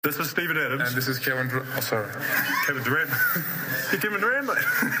This is Steven Adams. And this is Kevin Durant. Oh, sorry. Kevin Durant. Hey, Kevin Durant, mate.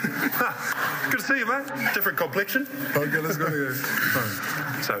 Good to see you, mate. Different complexion. Okay, let's go again.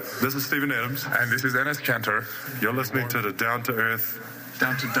 So, this is Steven Adams. And this is Enes Kanter. You're listening to the Down to Earth.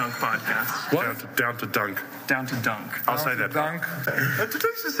 Down to Dunk podcast. What? Down to Dunk. Down to Dunk. I'll say that. Dunk.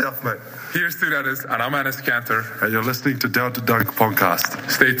 Introduce yourself, mate. Here's Steven Adams, and I'm Enes Kanter. And you're listening to Down to Dunk podcast.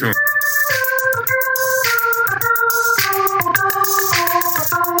 Stay tuned.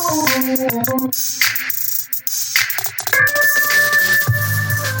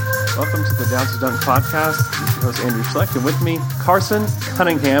 Welcome to the Down to Dunk podcast. I'm your host Andrew Schlecht, and with me, Carson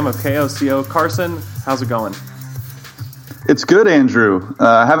Cunningham of KOCO. Carson, how's it going? It's good, Andrew.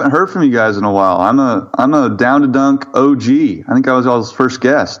 I haven't heard from you guys in a while. I'm a Down to Dunk OG. I think I was y'all's first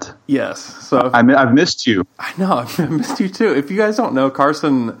guest. Yes. So I've missed you. I know. I've missed you too. If you guys don't know,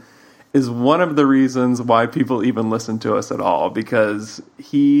 Carson is one of the reasons why people even listen to us at all, because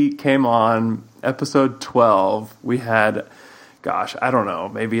he came on episode 12. We had, I don't know,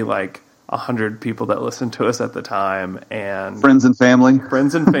 maybe like 100 people that listened to us at the time, and friends and family,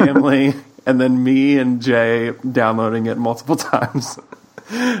 and then me and Jay downloading it multiple times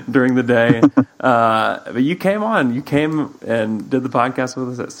during the day. But you came and did the podcast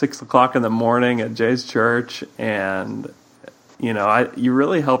with us at 6 o'clock in the morning at Jay's church, and you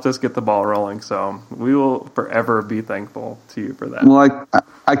really helped us get the ball rolling, so we will forever be thankful to you for that. Well,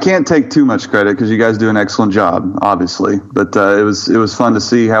 I can't take too much credit because you guys do an excellent job, obviously. But it was fun to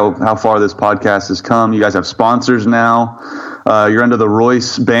see how far this podcast has come. You guys have sponsors now. You're under the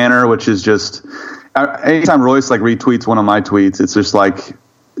Royce banner, which is just anytime Royce retweets one of my tweets, it's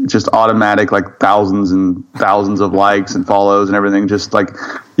just automatic, thousands and thousands of likes and follows and everything. Just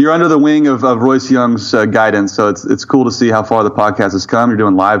you're under the wing of Royce Young's guidance. So it's cool to see how far the podcast has come. You're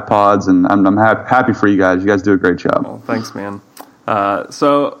doing live pods, and I'm happy for you guys. You guys do a great job. Well, thanks, man.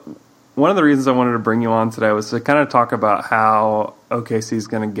 So one of the reasons I wanted to bring you on today was to kind of talk about how OKC is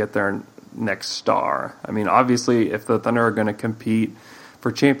going to get their next star. I mean, obviously, if the Thunder are going to compete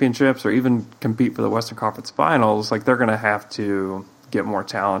for championships or even compete for the Western Conference Finals, they're going to have to get more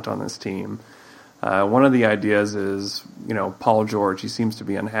talent on this team. One of the ideas is, Paul George. He seems to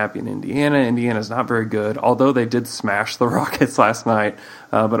be unhappy in Indiana. Indiana's not very good, although they did smash the Rockets last night.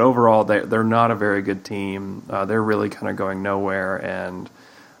 But overall, they're not a very good team. They're really kind of going nowhere, and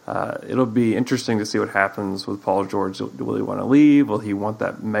it'll be interesting to see what happens with Paul George. Will he want to leave? Will he want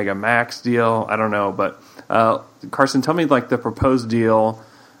that mega max deal? I don't know. But Carson, tell me the proposed deal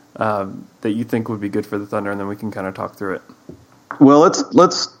that you think would be good for the Thunder, and then we can kind of talk through it. Well,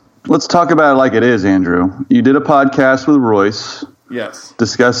 let's talk about it like it is, Andrew. You did a podcast with Royce, yes,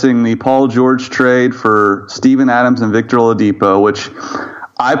 discussing the Paul George trade for Steven Adams and Victor Oladipo, which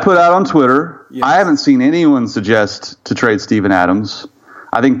I put out on Twitter. Yes. I haven't seen anyone suggest to trade Steven Adams.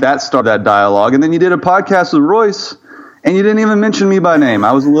 I think that started that dialogue. And then you did a podcast with Royce, and you didn't even mention me by name.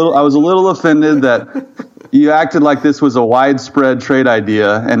 I was a little offended that you acted like this was a widespread trade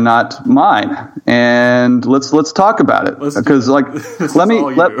idea and not mine. And let's talk about it, because let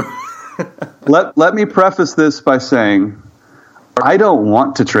me preface this by saying I don't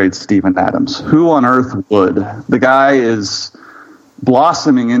want to trade Steven Adams. Who on earth would? The guy is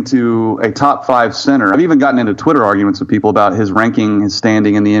blossoming into a top 5 center. I've even gotten into Twitter arguments with people about his ranking, his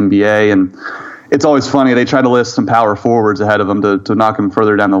standing in the NBA, and it's always funny. They try to list some power forwards ahead of him to knock him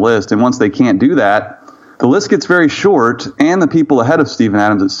further down the list, and once they can't do that, the list gets very short, and the people ahead of Steven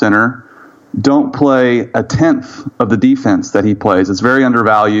Adams at center don't play a tenth of the defense that he plays. It's very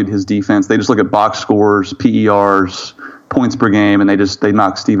undervalued, his defense. They just look at box scores, PERs, points per game, and they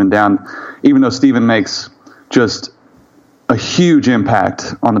knock Steven down, even though Steven makes just a huge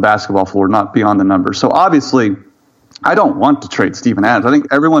impact on the basketball floor, not beyond the numbers. So obviously, I don't want to trade Steven Adams. I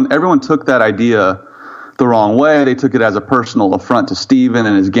think everyone took that idea the wrong way. They took it as a personal affront to Steven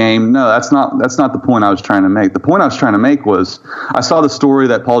and his game. No, that's not the point I was trying to make. The point I was trying to make was I saw the story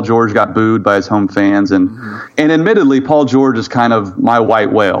that Paul George got booed by his home fans, and admittedly, Paul George is kind of my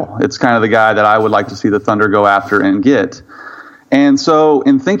white whale. It's kind of the guy that I would like to see the Thunder go after and get. And so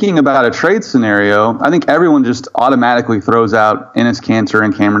in thinking about a trade scenario, I think everyone just automatically throws out Enes Kanter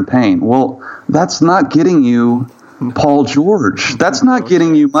and Cameron Payne. Well, that's not getting you Paul George. That's not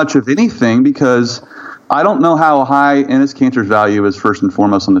getting you much of anything, because I don't know how high Enes Kanter's value is first and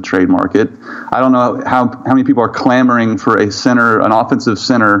foremost on the trade market. I don't know how many people are clamoring for a center, an offensive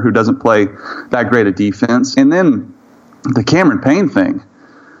center who doesn't play that great a defense. And then the Cameron Payne thing.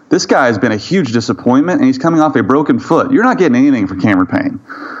 This guy has been a huge disappointment, and he's coming off a broken foot. You're not getting anything for Cameron Payne.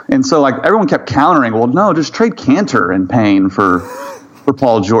 And so everyone kept countering, well, no, just trade Kanter and Payne for for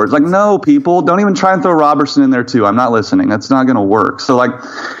Paul George. Like, no, people, don't even try and throw Robertson in there too. I'm not listening. That's not going to work. So, like,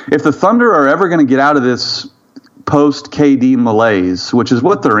 if the Thunder are ever going to get out of this post-KD malaise, which is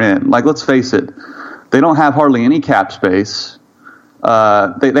what they're in, like, let's face it, they don't have hardly any cap space. They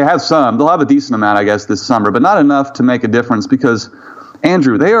have some. They'll have a decent amount, I guess, this summer, but not enough to make a difference because,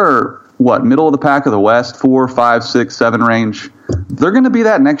 Andrew, they are, middle of the pack of the West, 4, 5, 6, 7 range. They're going to be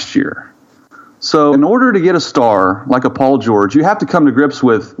that next year. So in order to get a star like a Paul George, you have to come to grips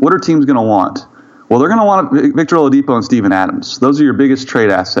with what are teams going to want? Well, they're going to want Victor Oladipo and Steven Adams. Those are your biggest trade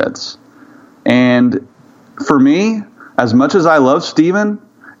assets. And for me, as much as I love Steven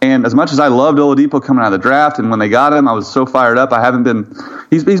and as much as I loved Oladipo coming out of the draft, and when they got him, I was so fired up.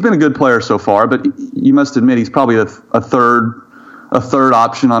 He's been a good player so far, but you must admit he's probably a third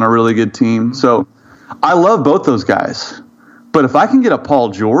option on a really good team. So I love both those guys. But if I can get a Paul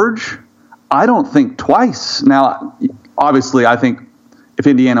George, I don't think twice. Now, obviously, I think if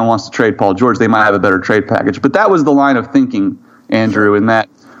Indiana wants to trade Paul George, they might have a better trade package. But that was the line of thinking, Andrew, in that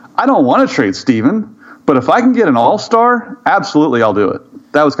I don't want to trade Steven, but if I can get an all-star, absolutely I'll do it.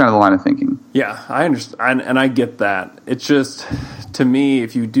 That was kind of the line of thinking. Yeah, I understand, and I get that. It's just, to me,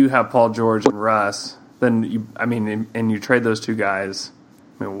 if you do have Paul George and Russ, then you trade those two guys,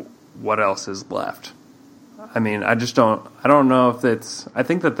 what else is left? I don't know if I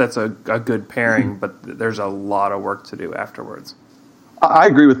think that's a good pairing, but there's a lot of work to do afterwards. I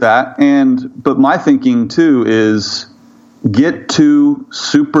agree with that. But my thinking too is get 2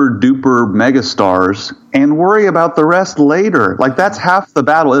 super duper megastars and worry about the rest later. Like, that's half the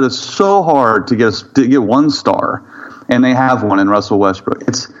battle. It is so hard to get one star, and they have one in Russell Westbrook.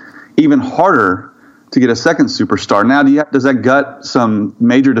 It's even harder to get a second superstar. Now, does that gut some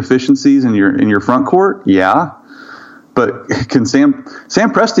major deficiencies in your front court? Yeah. But can Sam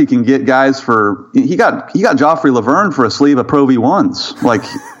Presti can get guys for he got Joffrey Laverne for a sleeve of Pro V1s. Like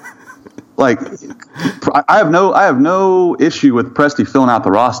I have no issue with Presti filling out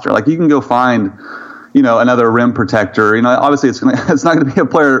the roster. Like, you can go find another rim protector. Obviously it's not going to be a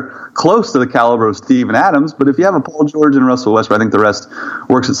player close to the caliber of Steven Adams, but if you have a Paul George and Russell Westbrook, I think the rest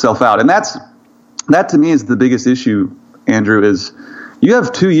works itself out. And that to me is the biggest issue, Andrew, is you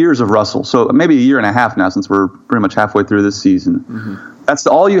have 2 years of Russell, so maybe a year and a half now since we're pretty much halfway through this season. Mm-hmm. That's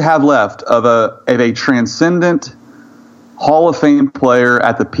all you have left of a transcendent Hall of Fame player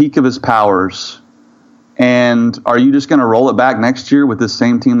at the peak of his powers. And are you just going to roll it back next year with this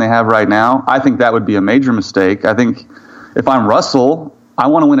same team they have right now? I think that would be a major mistake. I think if I'm Russell, I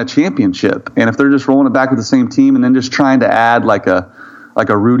want to win a championship. And if they're just rolling it back with the same team and then just trying to add like a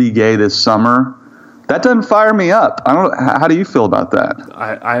Rudy Gay this summer, that doesn't fire me up. How do you feel about that?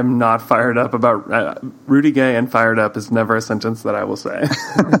 I'm not fired up about Rudy Gay, and fired up is never a sentence that I will say.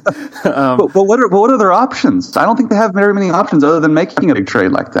 But what are their options? I don't think they have very many options other than making a big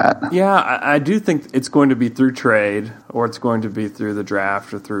trade like that. Yeah, I do think it's going to be through trade, or it's going to be through the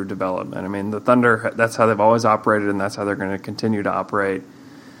draft or through development. I mean, the Thunder, that's how they've always operated, and that's how they're going to continue to operate.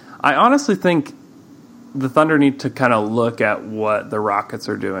 I honestly think the Thunder need to kind of look at what the Rockets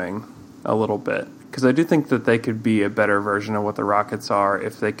are doing a little bit, because I do think that they could be a better version of what the Rockets are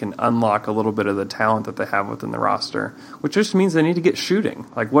if they can unlock a little bit of the talent that they have within the roster, which just means they need to get shooting.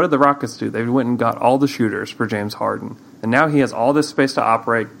 Like, what did the Rockets do? They went and got all the shooters for James Harden, and now he has all this space to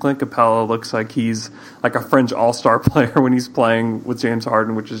operate. Clint Capella looks like he's like a French all-star player when he's playing with James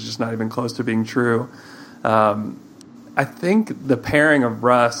Harden, which is just not even close to being true. I think the pairing of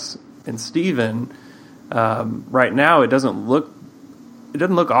Russ and Steven, right now, it doesn't look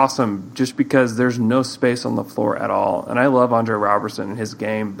awesome just because there's no space on the floor at all. And I love Andre Robertson and his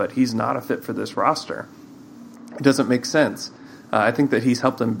game, but he's not a fit for this roster. It doesn't make sense. I think that he's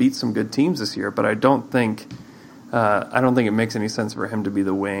helped them beat some good teams this year, but I don't think it makes any sense for him to be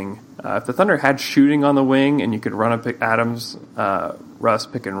the wing. If the Thunder had shooting on the wing and you could run a Adams, Russ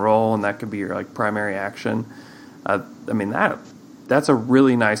pick and roll, and that could be your primary action, that's a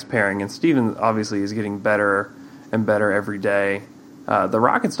really nice pairing. And Steven obviously is getting better and better every day. The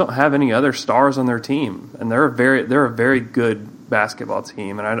Rockets don't have any other stars on their team, and they're a very good basketball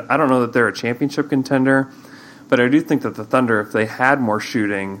team. And I don't know that they're a championship contender, but I do think that the Thunder, if they had more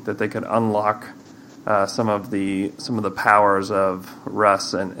shooting, that they could unlock some of the powers of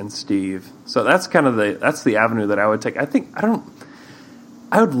Russ and Steve. So that's kind of the avenue that I would take.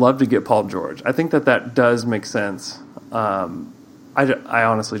 I would love to get Paul George. I think that does make sense. I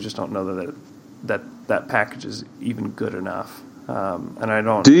honestly just don't know that package is even good enough. And I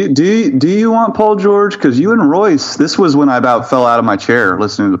don't. Do you want Paul George? Because you and Royce, this was when I about fell out of my chair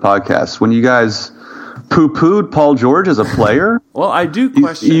listening to the podcast when you guys poo-pooed Paul George as a player. Well, I do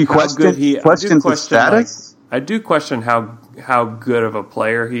question how good he. Question his status. I do question how good of a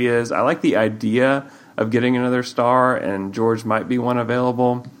player he is. I like the idea of getting another star, and George might be one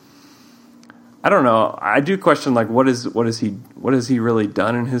available. I don't know. I do question what has he really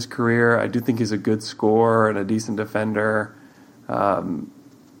done in his career. I do think he's a good scorer and a decent defender.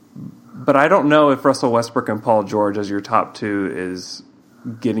 But I don't know if Russell Westbrook and Paul George as your top two is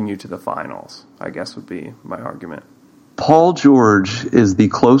getting you to the finals, I guess would be my argument. Paul George is the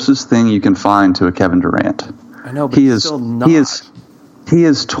closest thing you can find to a Kevin Durant. I know, but he's still not. He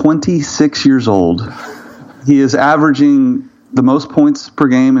is 26 years old. He is averaging the most points per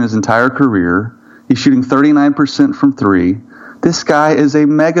game in his entire career. He's shooting 39% from three. This guy is a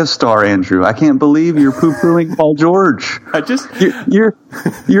megastar, Andrew. I can't believe you're poo-pooing Paul George.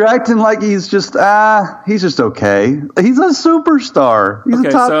 You're acting like he's just okay. He's a superstar. He's a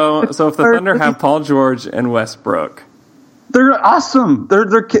top. So if the Thunder have Paul George and Westbrook, they're awesome.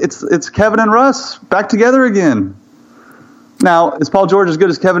 It's Kevin and Russ back together again. Now, is Paul George as good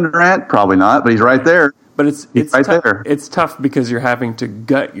as Kevin Durant? Probably not, but he's right there. But it's right there. It's tough because you're having to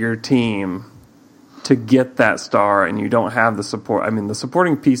gut your team to get that star, and you don't have the support. I mean, the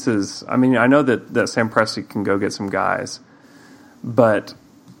supporting pieces. I mean, I know that Sam Presti can go get some guys, but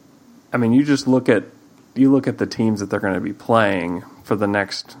I mean, you look at the teams that they're going to be playing for the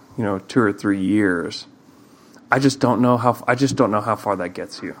next 2 or 3 years. I just don't know how far that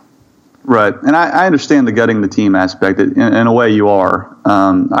gets you. Right, and I understand the gutting the team aspect. In a way, you are.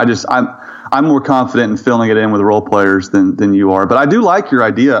 I'm more confident in filling it in with role players than you are. But I do like your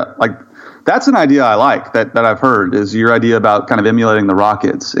idea. Like, that's an idea I like that I've heard, is your idea about kind of emulating the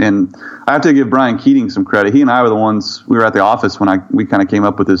Rockets. And I have to give Brian Keating some credit. He and I were the ones, we were at the office when we kind of came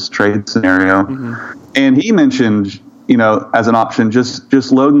up with this trade scenario. Mm-hmm. And he mentioned, as an option,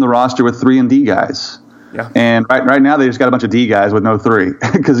 just loading the roster with 3-and-D guys. Yeah. And right now they just got a bunch of D guys with no three,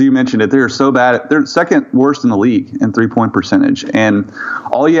 because you mentioned it. They're so bad. They're second worst in the league in 3-point percentage. And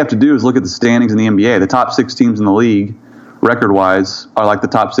all you have to do is look at the standings in the NBA. The top 6 teams in the league, record-wise, are like the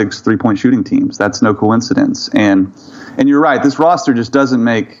top 6 3-point shooting teams. That's no coincidence. And you're right. This roster just doesn't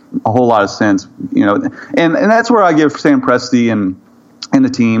make a whole lot of sense. And that's where I give Sam Presti and the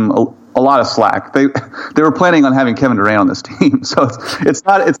team a lot of slack. They were planning on having Kevin Durant on this team, so it's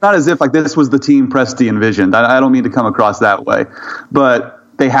not as if like this was the team Presti envisioned. I don't mean to come across that way, but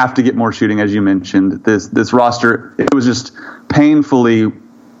they have to get more shooting, as you mentioned. This roster, it was just painfully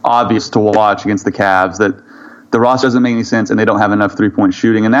obvious to watch against the Cavs that the roster doesn't make any sense and they don't have enough 3-point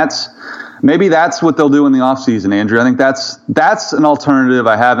shooting, and maybe that's what they'll do in the offseason, Andrew. I think that's an alternative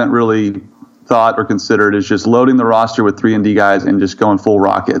I haven't really thought or considered, is just loading the roster with 3-and-D guys and just going full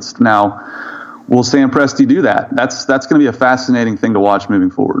Rockets. Now, will Sam Presti do that? That's going to be a fascinating thing to watch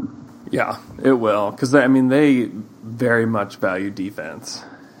moving forward. Yeah, it will, because they very much value defense,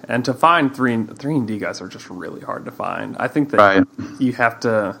 and to find 3-and-D guys are just really hard to find. I think that you have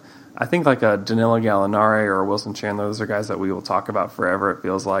to. I think like a Danilo Gallinari or Wilson Chandler, those are guys that we will talk about forever. It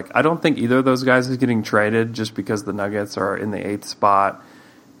feels like. I don't think either of those guys is getting traded just because the Nuggets are in the 8th spot.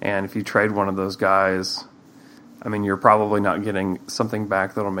 And if you trade one of those guys, I mean, you're probably not getting something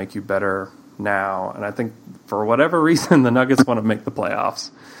back that'll make you better now. And I think for whatever reason, the Nuggets want to make the playoffs.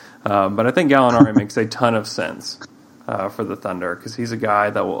 But I think Gallinari makes a ton of sense for the Thunder, because he's a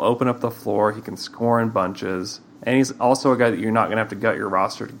guy that will open up the floor. He can score in bunches. And he's also a guy that you're not going to have to gut your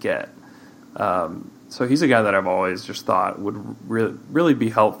roster to get. So he's a guy that I've always just thought would really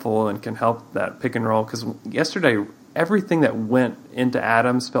be helpful and can help that pick and roll. Because yesterday, everything that went into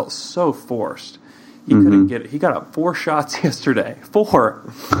Adams felt so forced. He couldn't get it. He got up 4 shots yesterday. 4.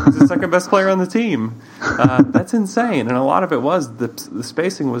 He's the second best player on the team. That's insane. And a lot of it was the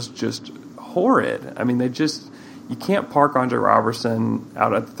spacing was just horrid. I mean, you can't park Andre Robertson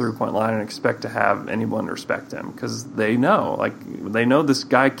out at the 3-point line and expect to have anyone respect him, because they know this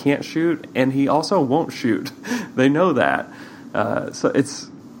guy can't shoot, and he also won't shoot. They know that. So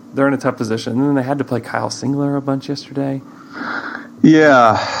they're in a tough position. And then they had to play Kyle Singler a bunch yesterday.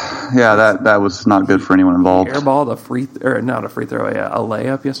 Yeah, that was not good for anyone involved. Airballed a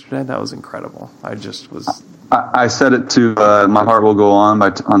layup yesterday. That was incredible. I said it to "My Heart Will Go On"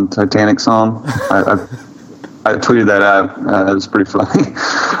 on Titanic song. I tweeted that out. It was pretty funny.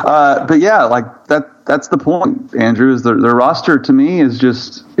 But yeah, like that's the point, Andrew, is the roster to me is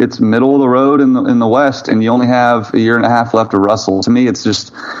just, it's middle of the road in the West, and you only have a year and a half left to Russell. To me, it's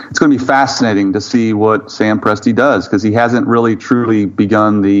going to be fascinating to see what Sam Presti does, because he hasn't really truly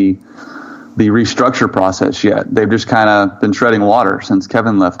begun the restructure process yet. They've just kind of been treading water since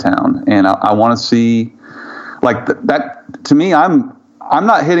Kevin left town. And I want to see like that. To me, I'm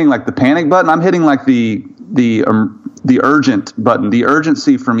not hitting like the panic button. I'm hitting like the the urgent button. The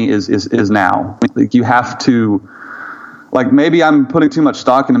urgency for me is now. Like, you have to, like, maybe I'm putting too much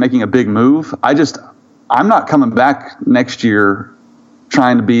stock into making a big move. I'm not coming back next year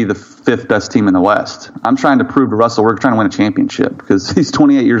trying to be the fifth best team in the West. I'm trying to prove to Russell we're trying to win a championship, because he's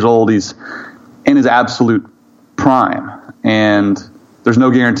 28 years old. He's in his absolute prime, and there's no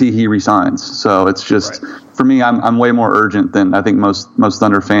guarantee he resigns. So it's just, for me, I'm way more urgent than I think most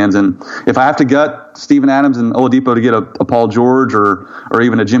Thunder fans. And if I have to gut Steven Adams and Oladipo to get a Paul George or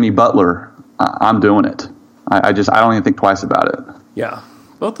even a Jimmy Butler, I'm doing it. I don't even think twice about it. Yeah,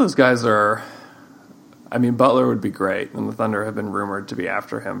 both those guys are. I mean, Butler would be great, and the Thunder have been rumored to be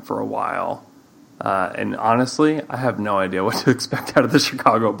after him for a while. And honestly, I have no idea what to expect out of the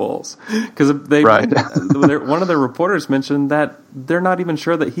Chicago Bulls, because one of their reporters mentioned that they're not even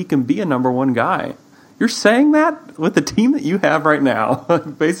sure that he can be a number one guy. You're saying that with the team that you have right now?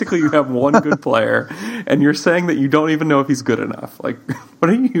 Basically, you have one good player, and you're saying that you don't even know if he's good enough. Like,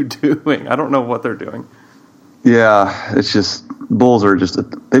 what are you doing? I don't know what they're doing. Yeah, it's just, Bulls are just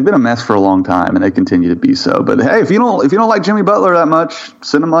they've been a mess for a long time, and they continue to be so. But hey, if you don't like Jimmy Butler that much,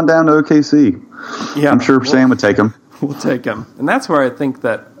 send him on down to OKC. Yeah, I'm sure Sam would take him. We'll take him, and that's where I think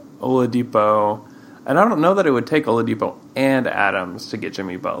that Oladipo, and I don't know that it would take Oladipo and Adams to get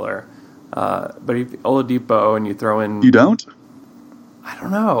Jimmy Butler, but if Oladipo and you throw in, you don't. I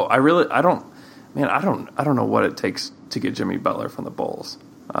don't know. I don't know what it takes to get Jimmy Butler from the Bulls.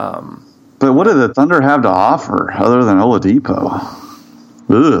 But what do the Thunder have to offer other than Oladipo?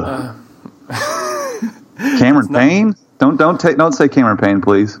 Cameron Payne? Don't say Cameron Payne,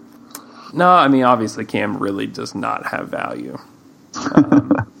 please. No, I mean, obviously Cam really does not have value.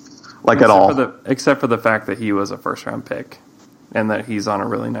 Like at all. Except for the fact that he was a first-round pick and that he's on a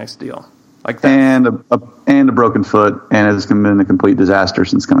really nice deal. Like that. And a broken foot, and has been a complete disaster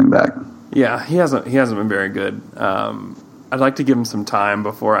since coming back. Yeah, he hasn't been very good. I'd like to give him some time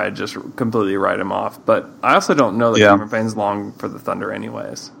before I just completely write him off. But I also don't know that Cameron Payne's long for the Thunder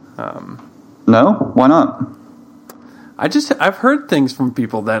anyways. No? Why not? I've heard things from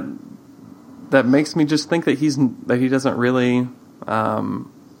people that makes me just think that he doesn't really want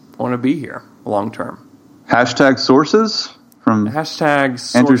to be here long term. Hashtag sources from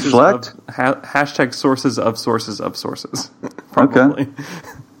hashtag Andrew Schlecht? Hashtag sources of sources of sources. Probably. Okay.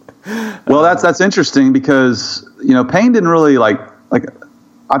 Well, that's interesting, because Payne didn't really like I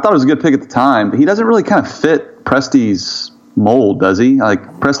thought it was a good pick at the time, but he doesn't really kind of fit Presti's mold, does he? Like,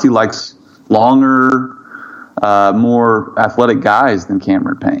 Presti likes longer, more athletic guys than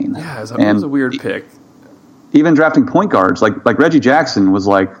Cameron Payne. Yeah, it was a weird pick. Even drafting point guards, like Reggie Jackson was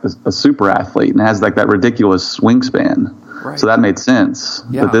like a super athlete and has like that ridiculous wingspan. Right. So that made sense.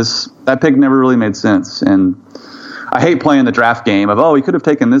 Yeah. But that pick never really made sense. And I hate playing the draft game of, he could have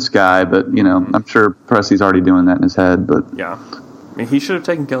taken this guy, but, I'm sure Presti's already doing that in his head. But yeah. I mean, he should have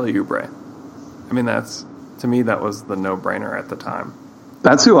taken Kelly Oubre. I mean, to me, that was the no-brainer at the time.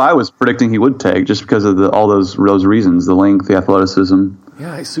 That's who I was predicting he would take, just because of all those reasons, the length, the athleticism.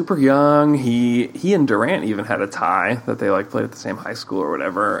 Yeah, he's super young. He and Durant even had a tie that they played at the same high school or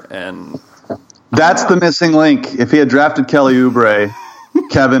whatever. And that's the missing link. If he had drafted Kelly Oubre,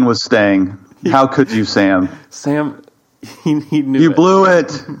 Kevin was staying. How could you, Sam? Sam, he knew you blew it.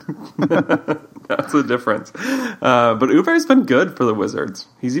 That's the difference. But Oubre's been good for the Wizards.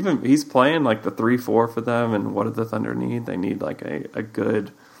 He's playing like the 3-4 for them. And what did the Thunder need? They need like a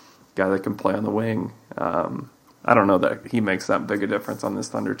good guy that can play on the wing. I don't know that he makes that big a difference on this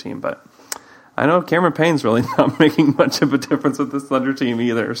Thunder team, but I know Cameron Payne's really not making much of a difference with this Thunder team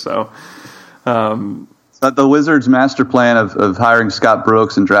either. So. The Wizards' master plan of hiring Scott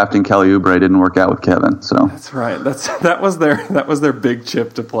Brooks and drafting Kelly Oubre didn't work out with Kevin. So that's right. That was their big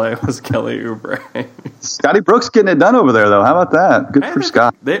chip to play, was Kelly Oubre. Scotty Brooks getting it done over there, though. How about that? Good for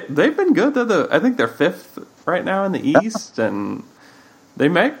Scott. They've been good. I think they're fifth right now in the East, and they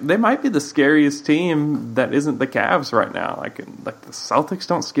might be the scariest team that isn't the Cavs right now. Like the Celtics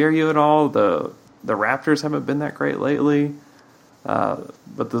don't scare you at all. The Raptors haven't been that great lately.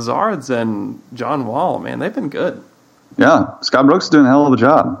 But the Zards and John Wall, man, they've been good. Yeah, Scott Brooks is doing a hell of a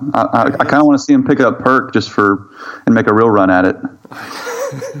job. I kind of want to see him pick up Perk and make a real run at it.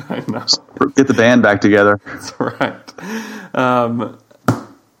 I know. Get the band back together. That's right.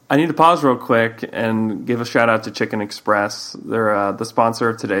 I need to pause real quick and give a shout out to Chicken Express. They're the sponsor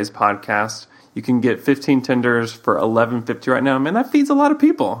of today's podcast. You can get 15 tenders for $11.50 right now. Man, that feeds a lot of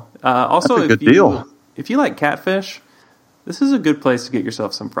people. Also, that's a good deal. If you like catfish, this is a good place to get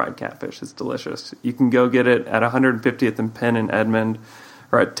yourself some fried catfish. It's delicious. You can go get it at 150th and Penn in Edmond,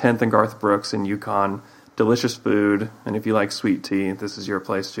 or at 10th and Garth Brooks in Yukon. Delicious food, and if you like sweet tea, this is your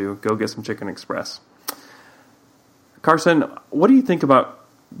place to go get some Chicken Express. Carson, what do you think about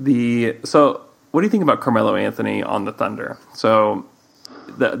Carmelo Anthony on the Thunder? So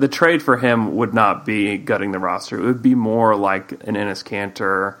the trade for him would not be gutting the roster. It would be more like an Enes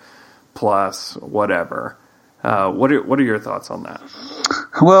Kanter plus whatever. What are your thoughts on that?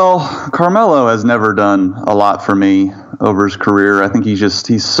 Well, Carmelo has never done a lot for me over his career. I think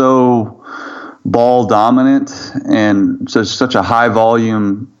he's so ball dominant and such a high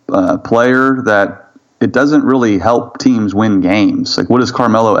volume player that it doesn't really help teams win games. Like, what has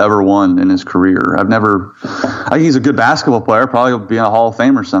Carmelo ever won in his career? I think he's a good basketball player, probably will be a Hall of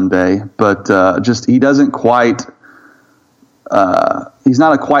Famer someday, but he doesn't quite, he's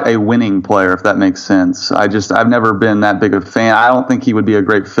not quite a winning player, if that makes sense. I've never been that big of a fan. I don't think he would be a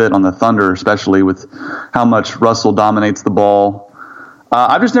great fit on the Thunder, especially with how much Russell dominates the ball.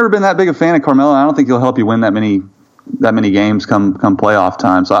 I've just never been that big a fan of Carmelo. I don't think he'll help you win that many games come playoff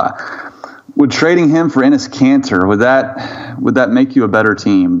time. So would trading him for Enes Kanter, would that make you a better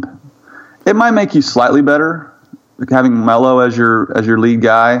team? It might make you slightly better, having Melo as your lead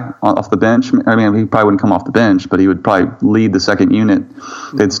guy off the bench. I mean, he probably wouldn't come off the bench, but he would probably lead the second unit.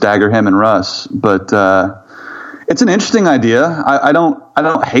 They'd stagger him and Russ. But it's an interesting idea. I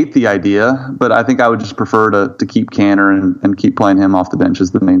don't hate the idea, but I think I would just prefer to keep Kanter and keep playing him off the bench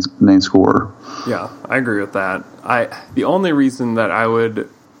as the main scorer. Yeah, I agree with that. The only reason that I would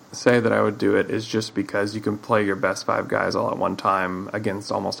say that I would do it is just because you can play your best 5 guys all at one time against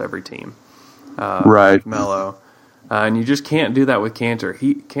almost every team. Right. Like Melo. And you just can't do that with Kanter.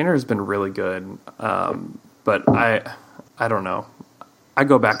 Kanter has been really good, but I don't know. I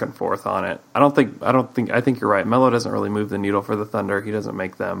go back and forth on it. I think you're right. Melo doesn't really move the needle for the Thunder. He doesn't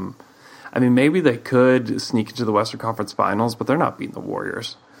make them. I mean, maybe they could sneak into the Western Conference Finals, but they're not beating the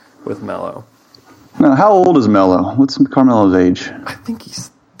Warriors with Melo. Now, how old is Melo? What's Carmelo's age? I think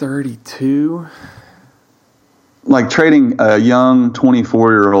he's 32. Like trading a young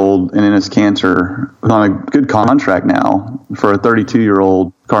 24-year-old in Enes Kanter on a good contract now for a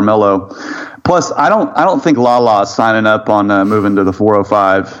 32-year-old Carmelo. Plus, I don't think Lala is signing up on moving to the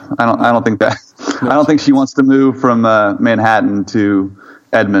 405. I don't think that. I don't think she wants to move from Manhattan to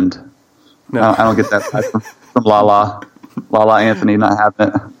Edmond. No, I don't get that from Lala. Lala Anthony not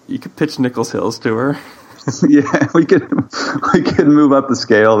having it. You could pitch Nichols Hills to her. Yeah, we could move up the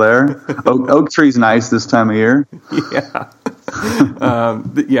scale there. Oak Tree's nice this time of year. Yeah.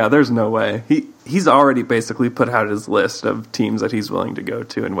 Yeah, there's no way. He's already basically put out his list of teams that he's willing to go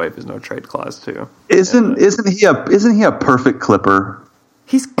to and waive his no trade clause to. Isn't he a perfect Clipper?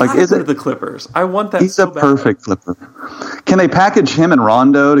 He's got to go to the Clippers. I want that. He's so a perfect Clipper. Can they package him and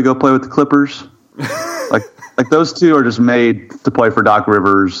Rondo to go play with the Clippers? like those two are just made to play for Doc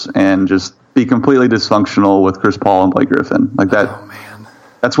Rivers and just be completely dysfunctional with Chris Paul and Blake Griffin. Like that. Oh man,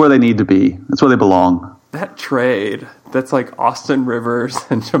 that's where they need to be. That's where they belong. That trade, that's like Austin Rivers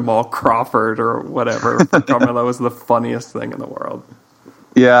and Jamal Crawford or whatever. Carmelo was the funniest thing in the world.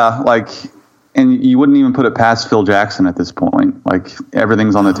 Yeah, and you wouldn't even put it past Phil Jackson at this point. Like,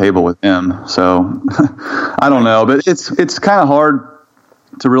 everything's on the table with him. So, I don't know. But it's kind of hard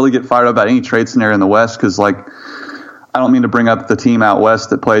to really get fired up about any trade scenario in the West because, I don't mean to bring up the team out West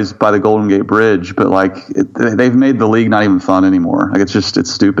that plays by the Golden Gate Bridge, but, they've made the league not even fun anymore. It's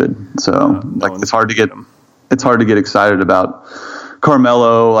stupid. So, it's hard to get excited about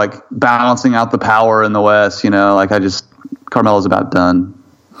Carmelo, balancing out the power in the West, Carmelo's about done.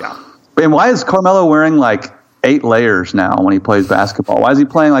 Yeah. And why is Carmelo wearing 8 layers now when he plays basketball? Why is he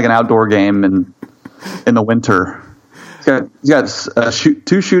playing an outdoor game in the winter? He's got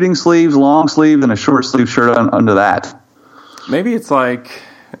 2 shooting sleeves, long sleeve, and a short sleeve shirt under that. Maybe it's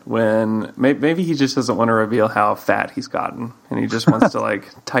when maybe he just doesn't want to reveal how fat he's gotten, and he just wants to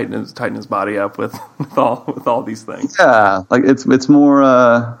tighten his body up with all these things. Yeah, it's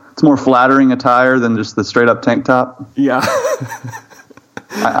more flattering attire than just the straight up tank top. Yeah.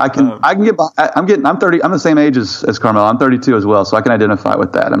 I can get. I'm 30. I'm the same age as Carmelo. I'm 32 as well, so I can identify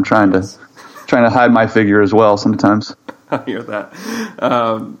with that. I'm trying to hide my figure as well sometimes. I hear that.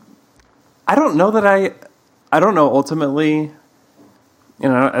 I don't know that I don't know ultimately.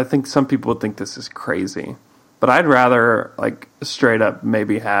 I think some people would think this is crazy, but I'd rather straight up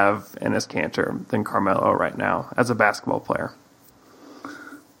maybe have Enes Kanter than Carmelo right now as a basketball player.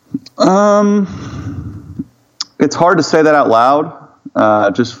 It's hard to say that out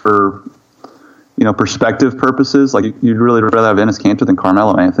loud, just for perspective purposes. You'd really rather have Enes Kanter than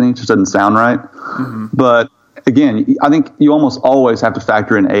Carmelo Anthony. It just doesn't sound right. Mm-hmm. But again, I think you almost always have to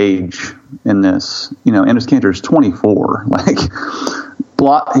factor in age in this. Enes Kanter is 24.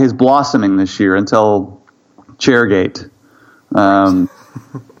 His blossoming this year until Chairgate. I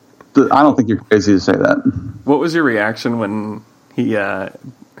don't think you're crazy to say that. What was your reaction when he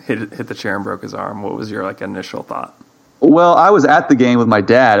hit the chair and broke his arm? What was your initial thought? Well, I was at the game with my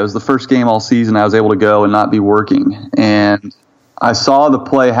dad. It was the first game all season I was able to go and not be working. And I saw the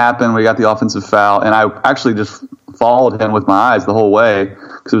play happen. We got the offensive foul, and I actually just followed him with my eyes the whole way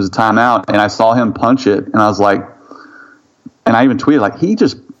because it was a timeout. And I saw him punch it, and I was like, and I even tweeted, he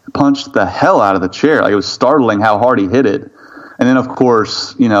just punched the hell out of the chair. It was startling how hard he hit it. And then, of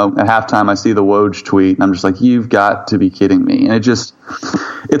course, at halftime, I see the Woj tweet, and I'm just like, you've got to be kidding me. And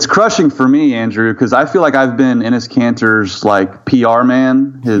it's crushing for me, Andrew, because I feel like I've been Enes Kanter's PR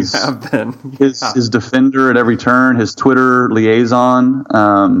man, his defender at every turn, his Twitter liaison.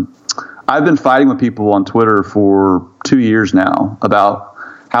 I've been fighting with people on Twitter for 2 years now about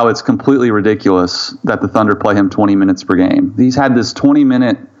how it's completely ridiculous that the Thunder play him 20 minutes per game. He's had this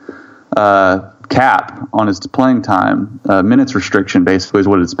 20-minute cap on his playing time, minutes restriction basically is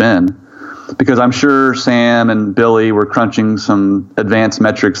what it's been, because I'm sure Sam and Billy were crunching some advanced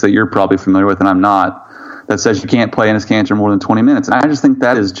metrics that you're probably familiar with and I'm not, that says you can't play Enes Kanter more than 20 minutes. And I just think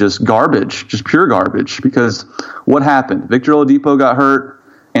that is just garbage, just pure garbage, because what happened? Victor Oladipo got hurt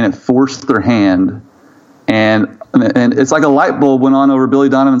and it forced their hand, and it's like a light bulb went on over Billy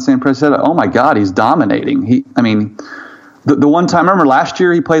Donovan saying, oh my God, he's dominating. The one time, I remember last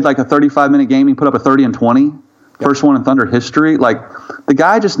year he played a 35-minute game. He put up a 30 and 20, first one in Thunder history. The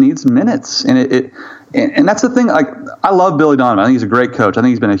guy just needs minutes, and that's the thing. I love Billy Donovan. I think he's a great coach. I think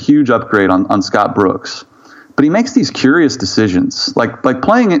he's been a huge upgrade on Scott Brooks. But he makes these curious decisions, like playing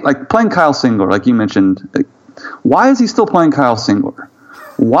Kyle Singler, like you mentioned. Why is he still playing Kyle Singler?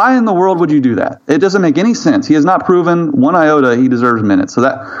 Why in the world would you do that? It doesn't make any sense. He has not proven one iota he deserves minutes.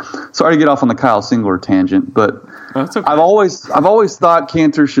 Sorry to get off on the Kyle Singler tangent, but that's okay. I've always thought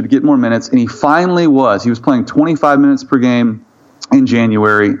Kanter should get more minutes, and he finally was. He was playing 25 minutes per game in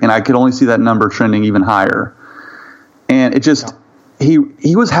January, and I could only see that number trending even higher. And it just he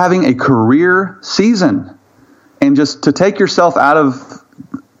was having a career season, and just to take yourself out of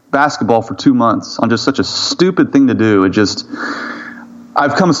basketball for 2 months on just such a stupid thing to do,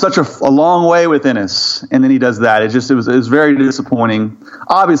 I've come such a long way with Enes, and then he does that. It was very disappointing.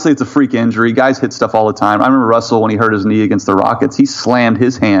 Obviously, it's a freak injury. Guys hit stuff all the time. I remember Russell, when he hurt his knee against the Rockets, he slammed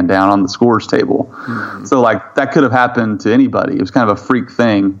his hand down on the scorer's table. Mm-hmm. So, that could have happened to anybody. It was kind of a freak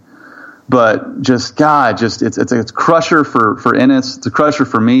thing. But it's a crusher for Enes. It's a crusher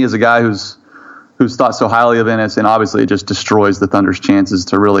for me as a guy who's thought so highly of Enes, and obviously it just destroys the Thunder's chances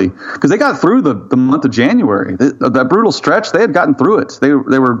to really, because they got through the month of January. That brutal stretch, they had gotten through it. They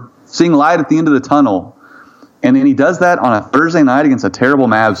were seeing light at the end of the tunnel, and then he does that on a Thursday night against a terrible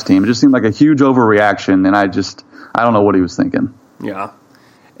Mavs team. It just seemed like a huge overreaction, and I don't know what he was thinking. Yeah,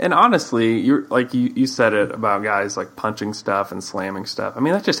 and honestly, you said it about guys punching stuff and slamming stuff. I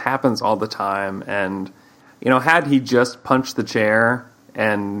mean, that just happens all the time, and had he just punched the chair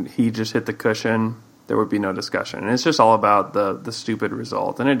and he just hit the cushion, there would be no discussion. And it's just all about the stupid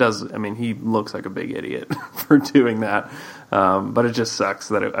result. And it does, he looks like a big idiot for doing that. But it just sucks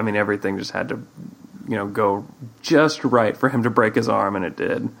that, everything just had to, go just right for him to break his arm, and it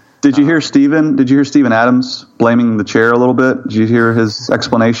did. Did you hear Steven Adams blaming the chair a little bit? Did you hear his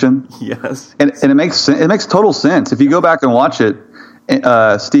explanation? Yes. And it makes total sense. If you go back and watch it,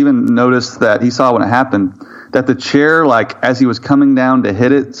 Steven noticed that he saw when it happened that the chair, as he was coming down to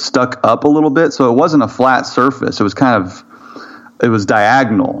hit it, stuck up a little bit. So it wasn't a flat surface. It was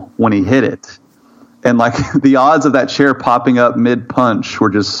diagonal when he hit it. And the odds of that chair popping up mid-punch were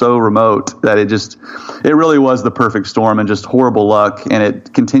just so remote that it really was the perfect storm and just horrible luck. And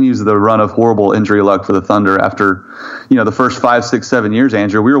it continues the run of horrible injury luck for the Thunder after, the first 5, 6, 7 years,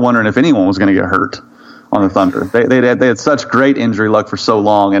 Andrew. We were wondering if anyone was going to get hurt on the Thunder. They had such great injury luck for so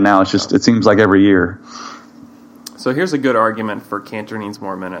long, and now it seems like every year. So here's a good argument for Kanter needs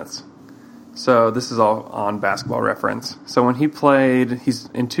more minutes. So this is all on Basketball Reference. So when he played,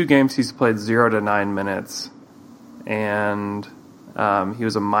 in 2 games he's played 0 to 9 minutes, and he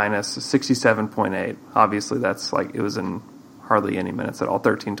was a minus 67.8. Obviously that's it was in hardly any minutes at all,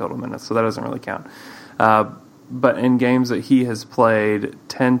 13 total minutes, so that doesn't really count. But in games that he has played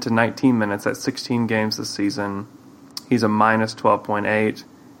 10 to 19 minutes at 16 games this season, he's a minus 12.8,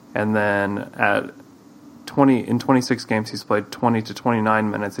 and then at 26 games he's played 20 to 29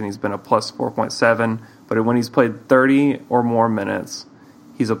 minutes and he's been a plus 4.7, but when he's played 30 or more minutes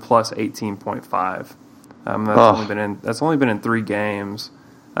he's a plus 18.5. That's only been in 3 games,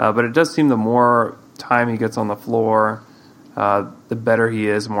 but it does seem the more time he gets on the floor, the better he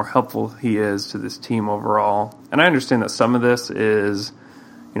is, the more helpful he is to this team overall. And I understand that some of this is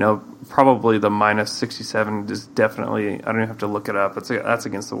Probably the minus 67 is definitely, I don't even have to look it up. That's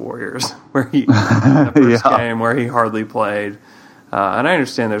against the Warriors, where the first game where he hardly played. And I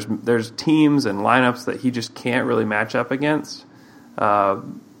understand there's teams and lineups that he just can't really match up against.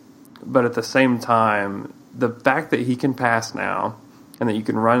 But at the same time, the fact that he can pass now and that you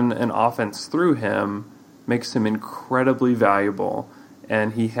can run an offense through him makes him incredibly valuable.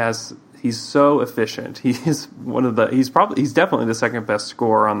 And he's so efficient. He's definitely the second best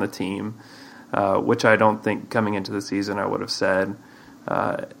scorer on the team, which I don't think coming into the season I would have said.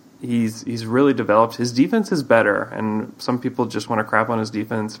 He's really developed. His defense is better, and some people just want to crap on his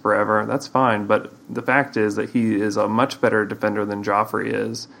defense forever. That's fine, but the fact is that he is a much better defender than Joffrey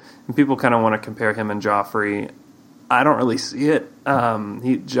is. And people kind of want to compare him and Joffrey. I don't really see it.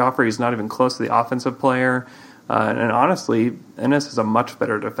 Joffrey is not even close to the offensive player. And honestly, Ennis is a much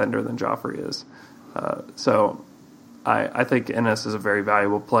better defender than Joffrey is. So I think Ennis is a very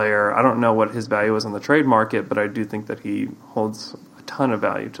valuable player. I don't know what his value is on the trade market, but I do think that he holds a ton of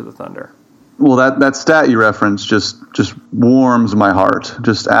value to the Thunder. Well, that stat you referenced just warms my heart.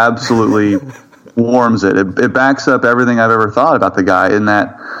 Just absolutely warms it. It backs up everything I've ever thought about the guy, in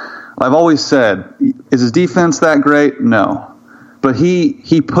that I've always said, is his defense that great? No. But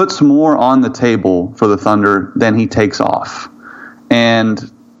he puts more on the table for the Thunder than he takes off. And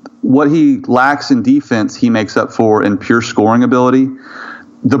what he lacks in defense, he makes up for in pure scoring ability.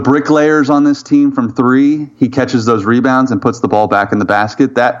 The bricklayers on this team from three, he catches those rebounds and puts the ball back in the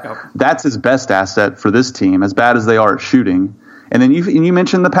basket. That's his best asset for this team, as bad as they are at shooting. And then you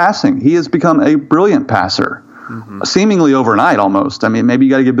mentioned the passing. He has become a brilliant passer. Mm-hmm. Seemingly overnight almost. I mean, maybe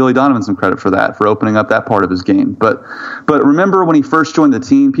you got to give Billy Donovan some credit for that, for opening up that part of his game. But remember when he first joined the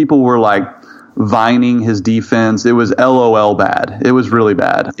team, people were like vining his defense. It was LOL bad. It was really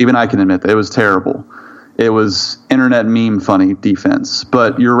bad. Even I can admit that. It was terrible. It was internet meme funny defense.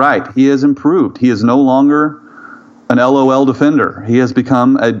 But you're right. He has improved. He is no longer an LOL defender. He has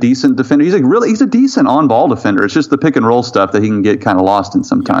become a decent defender. He's a decent on-ball defender. It's just the pick and roll stuff that he can get kind of lost in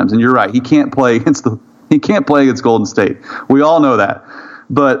sometimes. And you're right. He can't play against Golden State. We all know that.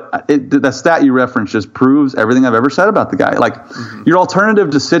 But the stat you referenced just proves everything I've ever said about the guy. Like, your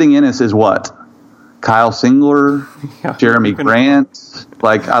alternative to sitting Ennis is what? Kyle Singler, Jeremy Grant.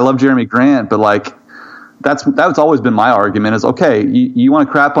 Like, I love Jeremy Grant, but like, that's always been my argument is, okay, you want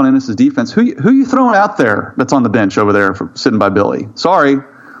to crap on Ennis's defense. Who you throwing out there that's on the bench over there sitting by Billy? Sorry,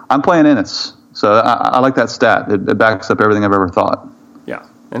 I'm playing Ennis. So I like that stat. It backs up everything I've ever thought. Yeah.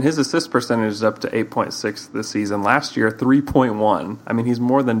 And his assist percentage is up to 8.6 this season. Last year, 3.1. I mean, he's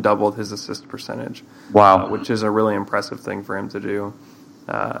more than doubled his assist percentage. Wow. Which is a really impressive thing for him to do.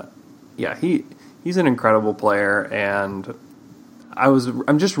 He's an incredible player, and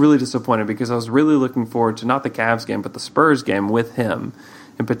I'm just really disappointed because I was really looking forward to not the Cavs game, but the Spurs game with him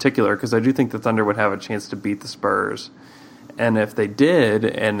in particular, because I do think the Thunder would have a chance to beat the Spurs. And if they did,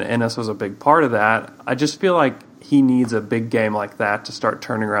 and Ennis was a big part of that, I just feel like he needs a big game like that to start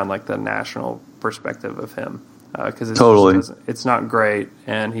turning around like the national perspective of him. Because it's not great,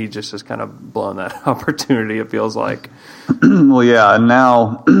 and he just has kind of blown that opportunity, it feels like. Well, yeah, and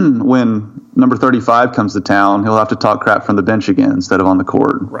now when number 35 comes to town, he'll have to talk crap from the bench again instead of on the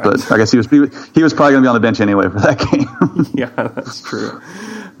court. Right. But I guess he was probably going to be on the bench anyway for that game. Yeah, that's true.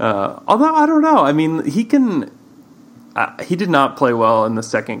 Although, I don't know. I mean, he did not play well in the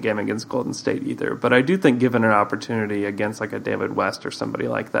second game against Golden State either, but I do think given an opportunity against like a David West or somebody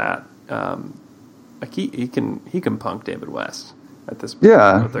like that, like he can punk David West at this point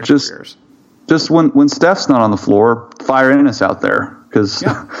of their careers. Just when Steph's not on the floor, fire Ennis out there, because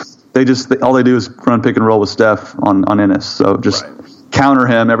all they do is run pick and roll with Steph on Ennis. So just counter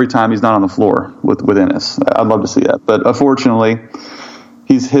him every time he's not on the floor with Ennis. I'd love to see that, but unfortunately,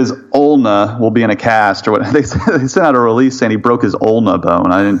 his ulna will be in a cast, or what they sent out a release saying he broke his ulna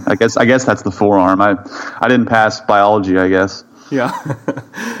bone. I guess that's the forearm. I didn't pass biology, I guess. Yeah.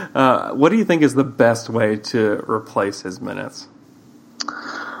 What do you think is the best way to replace his minutes?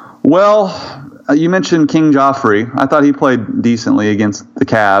 Well, you mentioned King Joffrey. I thought he played decently against the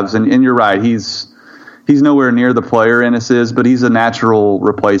Cavs, and you're right. He's nowhere near the player Ennis is, but he's a natural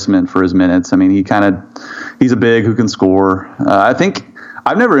replacement for his minutes. I mean, he's a big who can score. I think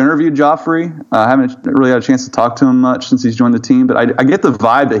I've never interviewed Joffrey. I haven't really had a chance to talk to him much since he's joined the team, but I get the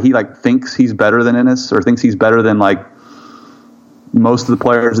vibe that he like thinks he's better than Ennis, or thinks he's better than like most of the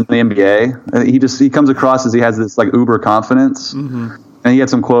players in the NBA. He comes across as he has this like uber confidence. Mm-hmm. And he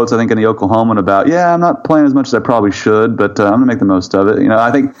had some quotes, I think, in the Oklahoman about, I'm not playing as much as I probably should, but I'm going to make the most of it. You know,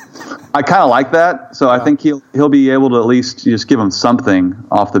 I think I kind of like that. So I think he'll be able to at least just give him something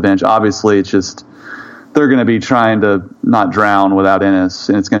off the bench. Obviously, it's just they're going to be trying to not drown without Ennis,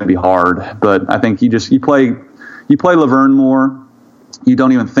 and it's going to be hard. But I think you play Laverne more. You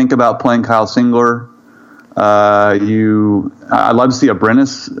don't even think about playing Kyle Singler. I'd love to see a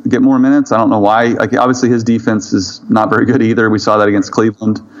Brennis get more minutes. I don't know why. Like, obviously his defense is not very good either. We saw that against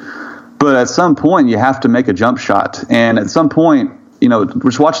Cleveland. But at some point you have to make a jump shot. And at some point,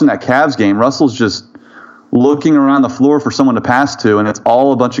 just watching that Cavs game, Russell's just looking around the floor for someone to pass to, and it's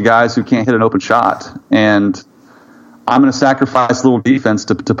all a bunch of guys who can't hit an open shot. And I'm going to sacrifice a little defense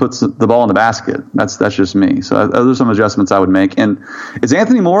to put the ball in the basket. That's just me. So those are some adjustments I would make. And is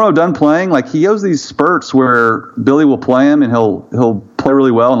Anthony Morrow done playing? Like, he has these spurts where Billy will play him and he'll play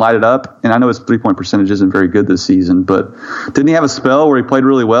really well and light it up. And I know his 3-point percentage isn't very good this season, but didn't he have a spell where he played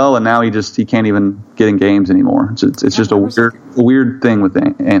really well and now he can't even get in games anymore? It's just a weird thing with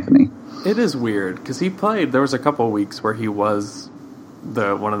Anthony. It is weird because there was a couple of weeks where he was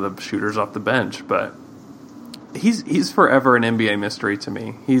one of the shooters off the bench, but he's forever an NBA mystery to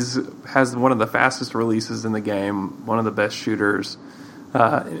me. Has one of the fastest releases in the game, one of the best shooters.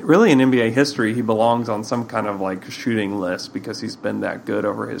 Really in NBA history, he belongs on some kind of like shooting list because he's been that good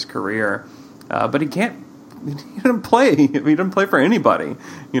over his career. But he didn't play. He didn't play for anybody.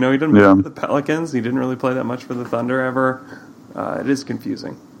 He didn't play for the Pelicans. He didn't really play that much for the Thunder ever. It is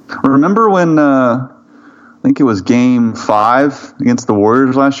confusing. Remember when I think it was Game 5 against the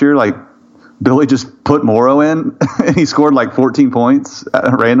Warriors last year? Like, Billy just put Morrow in and he scored like 14 points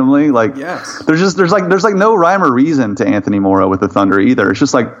randomly. Like, yes. There's no rhyme or reason to Anthony Morrow with the Thunder either. It's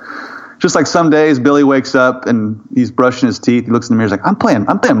just like some days Billy wakes up and he's brushing his teeth. He looks in the mirror, he's like, I'm playing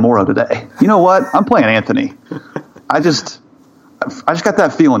Morrow today. You know what? I'm playing Anthony. I just got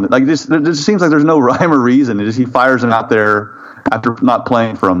that feeling. Like, it just seems like there's no rhyme or reason. He fires him out there after not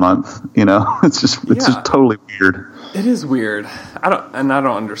playing for a month. It's just totally weird. It is weird. I don't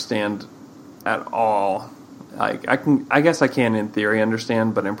understand at all. I guess I can in theory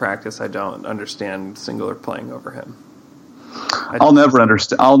understand, but in practice I don't understand Singler playing over him. I'll never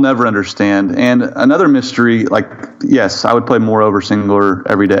understand. And another mystery, yes, I would play more over Singler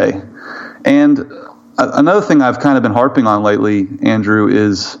every day. And another thing I've kind of been harping on lately, Andrew,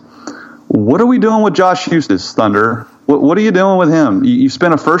 is what are we doing with Josh Huestis, Thunder? What are you doing with him? You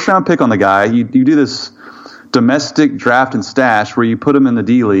spent a first-round pick on the guy. You do this domestic draft and stash where you put him in the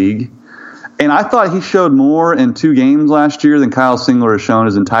D-League. And I thought he showed more in 2 games last year than Kyle Singler has shown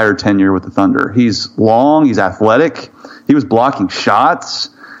his entire tenure with the Thunder. He's long. He's athletic. He was blocking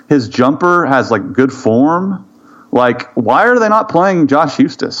shots. His jumper has, good form. Why are they not playing Josh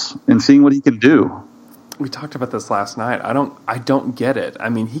Huestis and seeing what he can do? We talked about this last night. I don't get it. I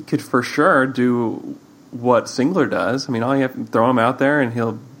mean, he could for sure do what Singler does. I mean, all you have to throw him out there and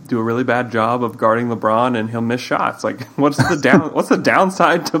he'll do a really bad job of guarding LeBron and he'll miss shots. What's the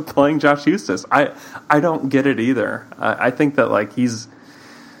downside to playing Josh Huestis? I don't get it either. I think that he's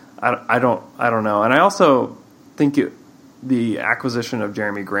I don't know. And I also think the acquisition of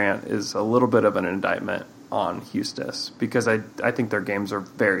Jeremy Grant is a little bit of an indictment on Huestis because I think their games are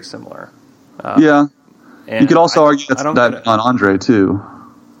very similar. Yeah. You could also argue that on Andre too.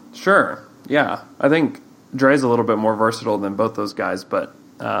 Sure. Yeah. I think Dre's a little bit more versatile than both those guys, but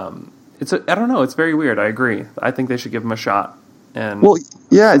I don't know. It's very weird. I agree. I think they should give him a shot. And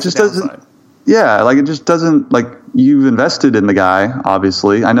it just doesn't. Yeah, it just doesn't. You've invested in the guy.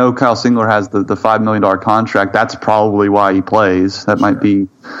 Obviously, I know Kyle Singler has the $5 million contract. That's probably why he plays. That might be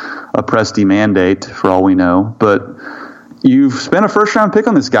a Presti mandate for all we know. But you've spent a first round pick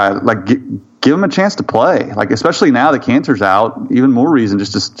on this guy. Give him a chance to play. Especially now that Cantor's out, even more reason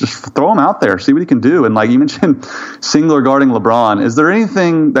just throw him out there, see what he can do. And you mentioned Singler guarding LeBron. Is there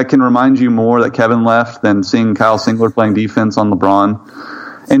anything that can remind you more that Kevin left than seeing Kyle Singler playing defense on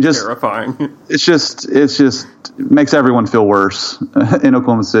LeBron? And just terrifying. It's just it makes everyone feel worse in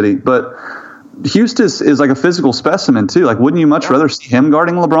Oklahoma City. But Huestis is a physical specimen too. Wouldn't you much rather see him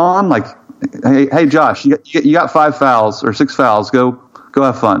guarding LeBron? Hey Josh, you got 5 fouls or 6 fouls. Go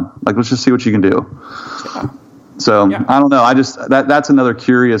have fun. Let's just see what you can do. Yeah. So I don't know. That's another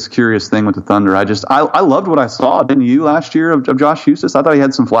curious thing with the Thunder. I loved what I saw, didn't you, last year of Josh Huestis? I thought he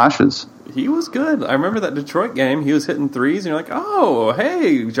had some flashes. He was good. I remember that Detroit game. He was hitting threes, and you're like, "Oh,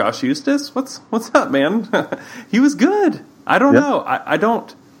 hey, Josh Huestis, what's up, man?" He was good. I don't know. I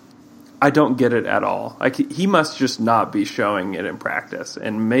don't get it at all. He must just not be showing it in practice,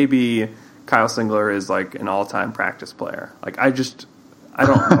 and maybe Kyle Singler is an all-time practice player. I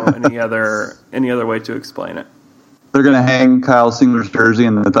don't know any other way to explain it. They're going to hang Kyle Singler's jersey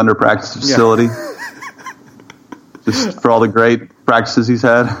in the Thunder practice facility. Just for all the great practices he's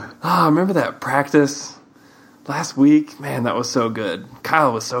had. Oh, remember that practice last week? Man, that was so good.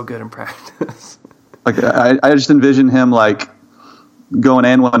 Kyle was so good in practice. Like I just envision him like going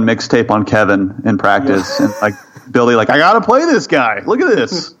and one mixtape on Kevin in practice, and like Billy, like I gotta play this guy. Look at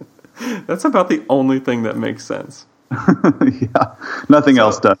this. That's about the only thing that makes sense. Yeah, nothing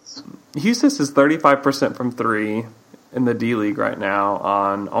else does. Hustis is 35% from three in the D League right now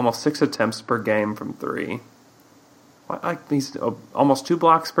on almost 6 attempts per game from three. Like he's almost 2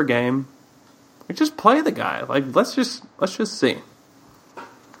 blocks per game. Like, just play the guy. Like let's just see.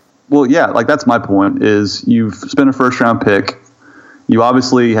 Well, yeah, like that's my point. Is you've spent a first round pick. You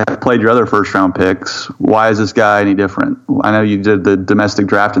obviously have played your other first round picks. Why is this guy any different? I know you did the domestic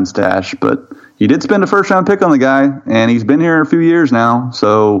draft and stash, but you did spend a first round pick on the guy, and he's been here a few years now.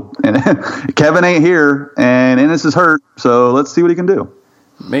 So, and Kevin ain't here, and Ennis is hurt. So let's see what he can do.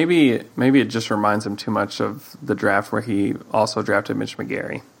 Maybe it just reminds him too much of the draft where he also drafted Mitch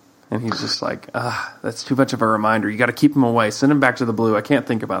McGary, and he's just like, that's too much of a reminder. You got to keep him away. Send him back to the blue. I can't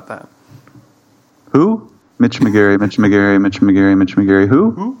think about that. Who? Mitch McGary.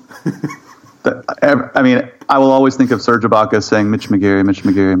 Who? I mean, I will always think of Serge Ibaka saying Mitch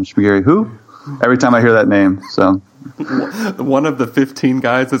McGary. Who? Every time I hear that name. So one of the 15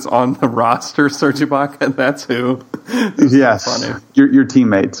 guys that's on the roster, Serge Ibaka, and that's who. Yes, funny. Your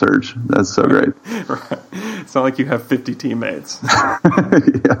teammate, Serge. That's so great. Right. It's not like you have 50 teammates.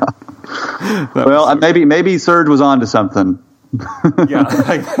 Yeah. Well, maybe Serge was on to something. Yeah,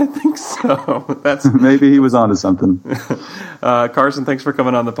 I think so. That's maybe he was onto something. Carson, thanks for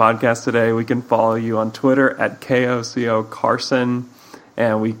coming on the podcast today. We can follow you on Twitter at KOCO Carson,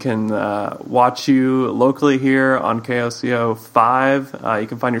 and we can watch you locally here on KOCO 5. You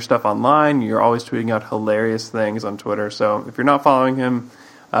can find your stuff online. You're always tweeting out hilarious things on Twitter. So if you're not following him,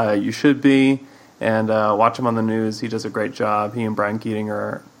 you should be, and watch him on the news. He does a great job. He and Brian Keating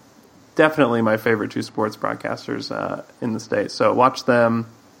are definitely my favorite 2 sports broadcasters in the state. So watch them,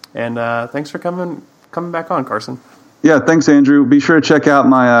 and thanks for coming back on, Carson. Yeah, thanks, Andrew. Be sure to check out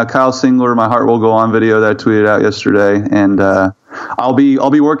my Kyle Singler, My Heart Will Go On video that I tweeted out yesterday, and I'll be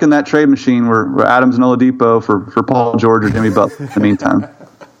working that trade machine where Adams and Oladipo for Paul George or Jimmy Butler in the meantime.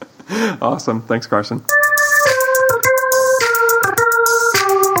 Awesome. Thanks, Carson.